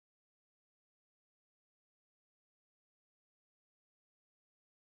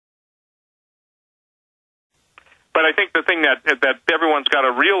But I think the thing that everyone's got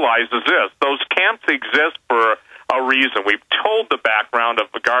to realize is this: those camps exist for a reason. We've told the background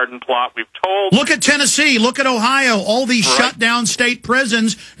of the garden plot. We've told. Look at Tennessee. Look at Ohio. All these shut down state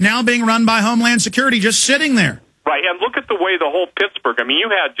prisons now being run by Homeland Security, just sitting there. Right, and look at the way the whole Pittsburgh. I mean, you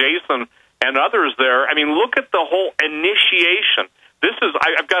had Jason and others there. I mean, look at the whole initiation. This is.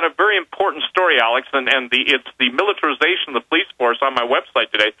 I've got a very important story, Alex, and it's the militarization of the police force on my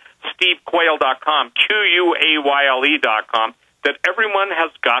website today, SteveQuayle.com, QUAYLE.com. That everyone has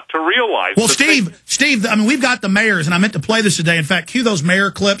got to realize. Well, Steve, I mean, we've got the mayors, and I meant to play this today. In fact, cue those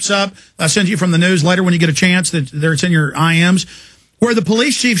mayor clips up. I'll send you from the news later when you get a chance. It's in your IMs, where the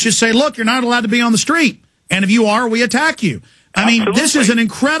police chiefs just say, look, you're not allowed to be on the street. And if you are, we attack you. I mean, this is an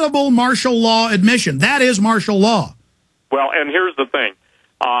incredible martial law admission. That is martial law. Well, and here's the thing.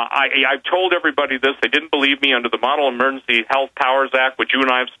 I've told everybody this. They didn't believe me under the Model Emergency Health Powers Act, which you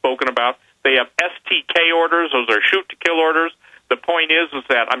and I have spoken about. They have STK orders. Those are shoot-to-kill orders. The point is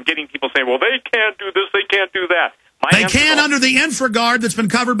that I'm getting people saying, well, they can't do this, they can't do that. They can under the infraguard that's been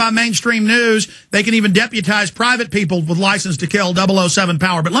covered by mainstream news. They can even deputize private people with license to kill 007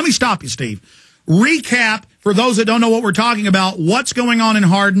 power. But let me stop you, Steve. Recap, for those that don't know what we're talking about, what's going on in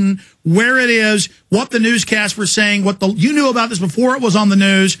Hardin, where it is, what the newscasts were saying, you knew about this before it was on the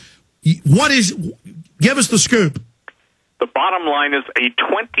news. Give us the scoop. The bottom line is a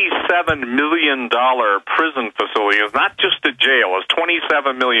 $27 million prison facility. It's not just a jail. It's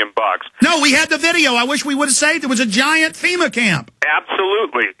 $27 million. No, we had the video. I wish we would have saved it. It was a giant FEMA camp.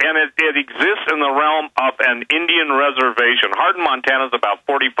 Absolutely. And it exists in the realm of an Indian reservation. Hardin, Montana is about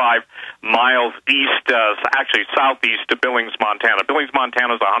 45 miles east, actually southeast to Billings, Montana. Billings,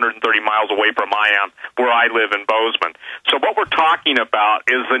 Montana is 130 miles away from where I live in Bozeman. So what we're talking about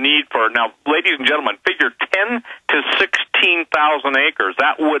is the need for, now, ladies and gentlemen, figure 10 to 16,000 acres.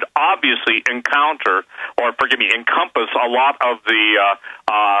 That would obviously encompass a lot of the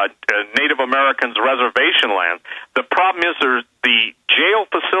Native Americans' reservation land. The problem is the jail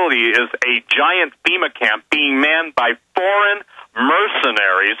facility is a giant FEMA camp being manned by foreign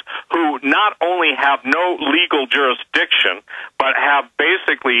mercenaries who not only have no legal jurisdiction, but have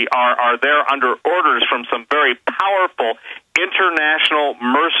basically are there under orders from some very powerful international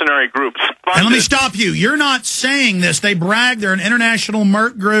mercenary groups. And let me stop you. You're not saying this. They brag they're an international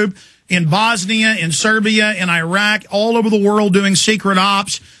merc group in Bosnia, in Serbia, in Iraq, all over the world doing secret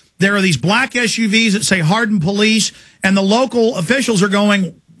ops. There are these black SUVs that say Hardin Police, and the local officials are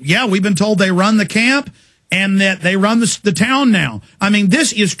going, yeah, we've been told they run the camp and that they run the town now. I mean,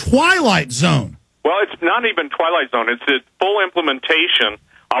 this is Twilight Zone. Well, it's not even Twilight Zone. It's the full implementation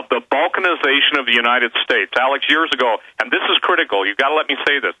of the balkanization of the United States. Alex, years ago, and this is critical, you've got to let me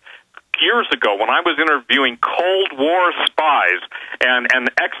say this. Years ago, when I was interviewing Cold War spies and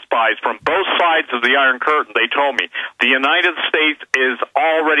ex-spies from both sides of the Iron Curtain, they told me the United States is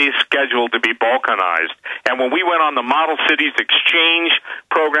already scheduled to be balkanized. And when we went on the Model Cities exchange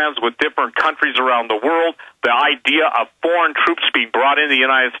programs with different countries around the world, the idea of foreign troops being brought into the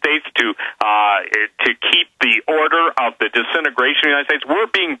United States to keep the order of the disintegration of the United States, we're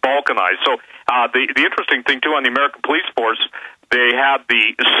being balkanized. So the interesting thing, too, on the American police force, they have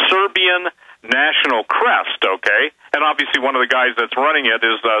the Serbian national crest, okay? And obviously one of the guys that's running it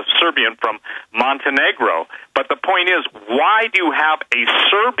is Serbian from Montenegro. But the point is, why do you have a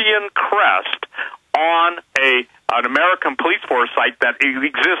Serbian crest on an American police force site that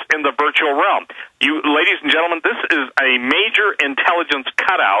exists in the virtual realm? Ladies and gentlemen, this is a major intelligence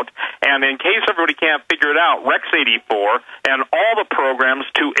cutout, and in case everybody can't figure it out, Rex 84 and all the programs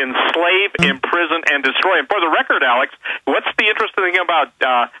to enslave, imprison, and destroy. And for the record, Alex, what's the interesting thing about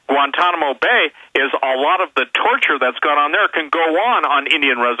Guantanamo Bay is a lot of the torture that's gone on there can go on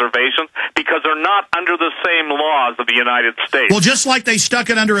Indian reservations because they're not under the same laws of the United States. Well, just like they stuck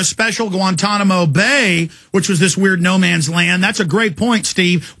it under a special Guantanamo Bay, which was this weird no man's land. That's a great point,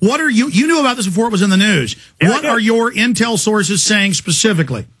 Steve. What are you knew about this before it was in the news. Yeah, what are your intel sources saying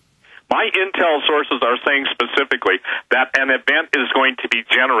specifically? My intel sources are saying specifically that an event is going to be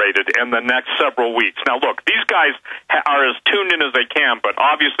generated in the next several weeks. Now, look, these guys are as tuned in as they can, but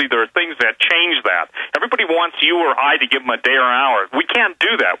obviously there are things that change that. Everybody wants you or I to give them a day or an hour. We can't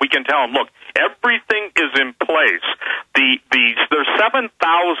do that. We can tell them, look, everything is in place. There's 7,000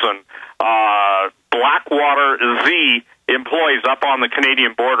 Blackwater Z employees up on the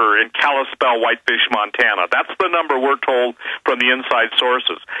Canadian border in Kalispell, Whitefish, Montana. That's the number we're told from the inside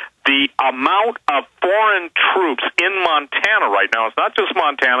sources. The amount of foreign troops in Montana right now, it's not just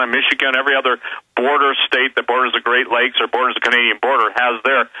Montana, Michigan, every other border state that borders the Great Lakes or borders the Canadian border has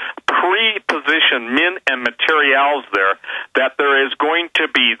their pre-position men and materials there that there is going to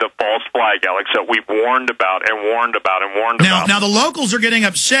be the false flag, Alex, that we've warned about and warned about and warned about. Now, the locals are getting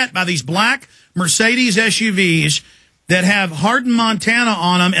upset by these black Mercedes SUVs that have Hardin, Montana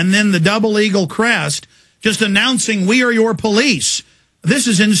on them and then the double eagle crest, just announcing, "We are your police." This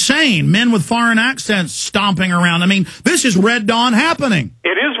is insane. Men with foreign accents stomping around. I mean, this is Red Dawn happening.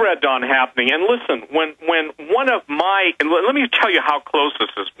 It is Red Dawn happening. And listen, when one of my, and let me tell you how close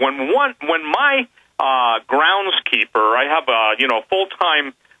this is. When my groundskeeper, I have a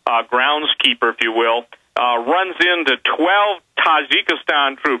full-time groundskeeper, if you will, runs into 12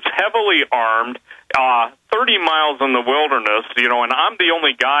 Tajikistan troops, heavily armed, 30 miles in the wilderness, and I'm the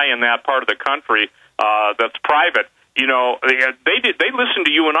only guy in that part of the country that's private. They listened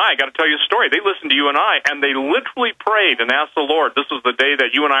to you and I. I got to tell you a story. They listened to you and I, and they literally prayed and asked the Lord, this was the day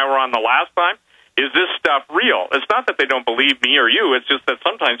that you and I were on the last time, is this stuff real? It's not that they don't believe me or you. It's just that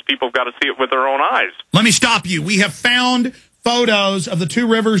sometimes people have got to see it with their own eyes. Let me stop you. We have found photos of the Two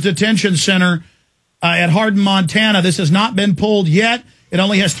Rivers Detention Center at Hardin, Montana. This has not been pulled yet. It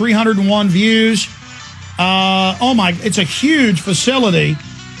only has 301 views. It's a huge facility.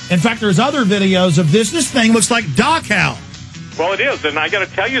 In fact, there's other videos of this. This thing looks like Dachau. Well, it is, and I got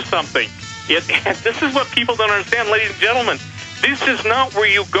to tell you something. This is what people don't understand, ladies and gentlemen. This is not where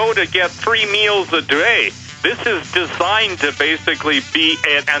you go to get 3 meals a day. This is designed to basically be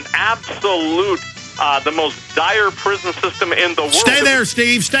an absolute, the most dire prison system in the world. Stay there,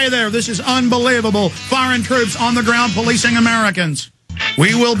 Steve. Stay there. This is unbelievable. Foreign troops on the ground policing Americans.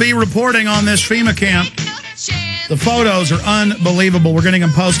 We will be reporting on this FEMA camp. The photos are unbelievable. We're getting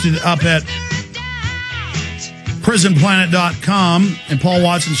them posted up at prisonplanet.com and Paul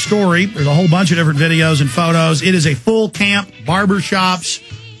Watson's story. There's a whole bunch of different videos and photos. It is a full camp, barbershops,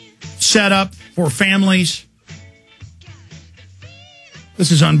 set up for families.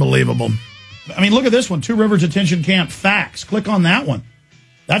 This is unbelievable. I mean, look at this one, Two Rivers Detention Camp facts. Click on that one.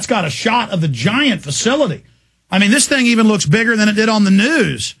 That's got a shot of the giant facility. I mean, this thing even looks bigger than it did on the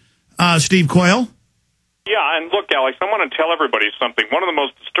news, Steve Quayle. Yeah, and look, Alex, I want to tell everybody something. One of the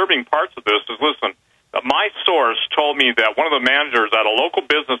most disturbing parts of this is, listen, my source told me that one of the managers at a local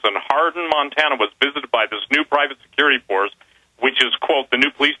business in Hardin, Montana, was visited by this new private security force, which is, quote, the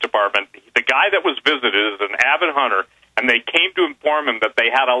new police department. The guy that was visited is an avid hunter, and they came to inform him that they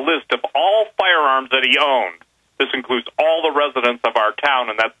had a list of all firearms that he owned. This includes all the residents of our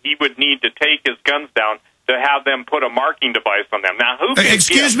town, and that he would need to take his guns down to have them put a marking device on them. Now, who can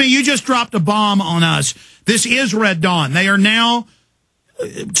Excuse me, you just dropped a bomb on us. This is Red Dawn. They are now,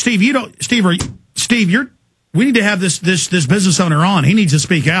 Steve, we need to have this business owner on. He needs to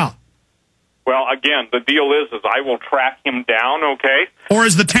speak out. Well, again, the deal is I will track him down, okay? Or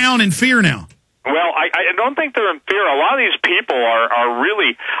is the town in fear now? Well, I don't think they're in fear. A lot of these people are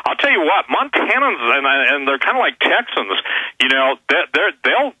really, I'll tell you what, Montanans, and they're kind of like Texans,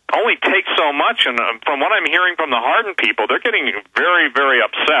 they'll only take so much, and from what I'm hearing from the Hardin people, they're getting very, very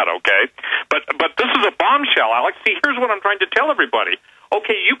upset, okay? But this is a bombshell, Alex. See, here's what I'm trying to tell everybody.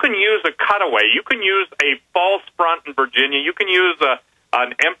 Okay, you can use a cutaway. You can use a false front in Virginia. You can use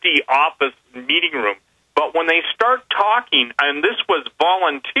an empty office meeting room. But when they start talking, and this was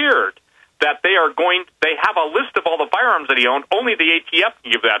volunteered, that they have a list of all the firearms that he owned, only the ATF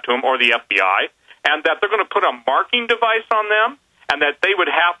can give that to him, or the FBI, and that they're going to put a marking device on them, and that they would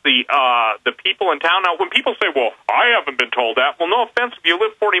have the people in town. Now, when people say, well, I haven't been told that, well, no offense, if you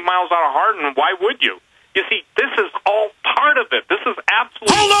live 40 miles out of Hardin, why would you? You see, this is all part of it. This is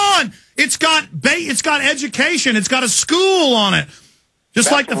absolutely... Hold on! It's got education. It's got a school on it.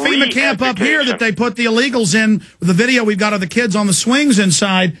 Just like the FEMA camp up here that they put the illegals in, the video we've got of the kids on the swings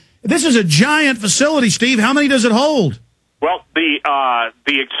inside. This is a giant facility, Steve. How many does it hold? Well, the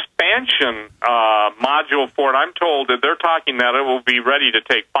expansion module for it, I'm told that they're talking that it will be ready to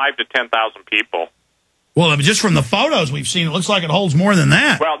take 5,000 to 10,000 people. Well, just from the photos we've seen, it looks like it holds more than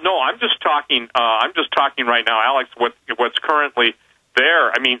that. Well, no, I'm just talking right now, Alex. What's currently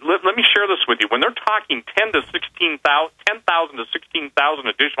there? I mean, let me share this with you. When they're talking 10,000 to 16,000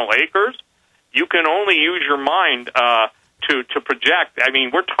 additional acres, you can only use your mind to project. I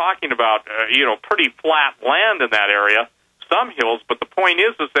mean, we're talking about pretty flat land in that area, some hills. But the point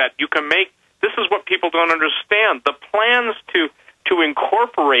is that you can make. This is what people don't understand. The plans to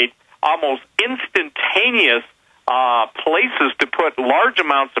incorporate almost instantaneous places to put large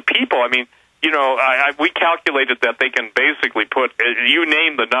amounts of people. I mean, we calculated that they can basically put, you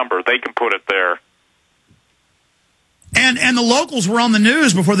name the number, they can put it there. And the locals were on the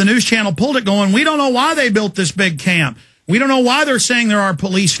news before the news channel pulled it, going, we don't know why they built this big camp. We don't know why they're saying there are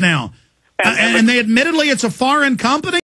police now. And they admittedly, it's a foreign company.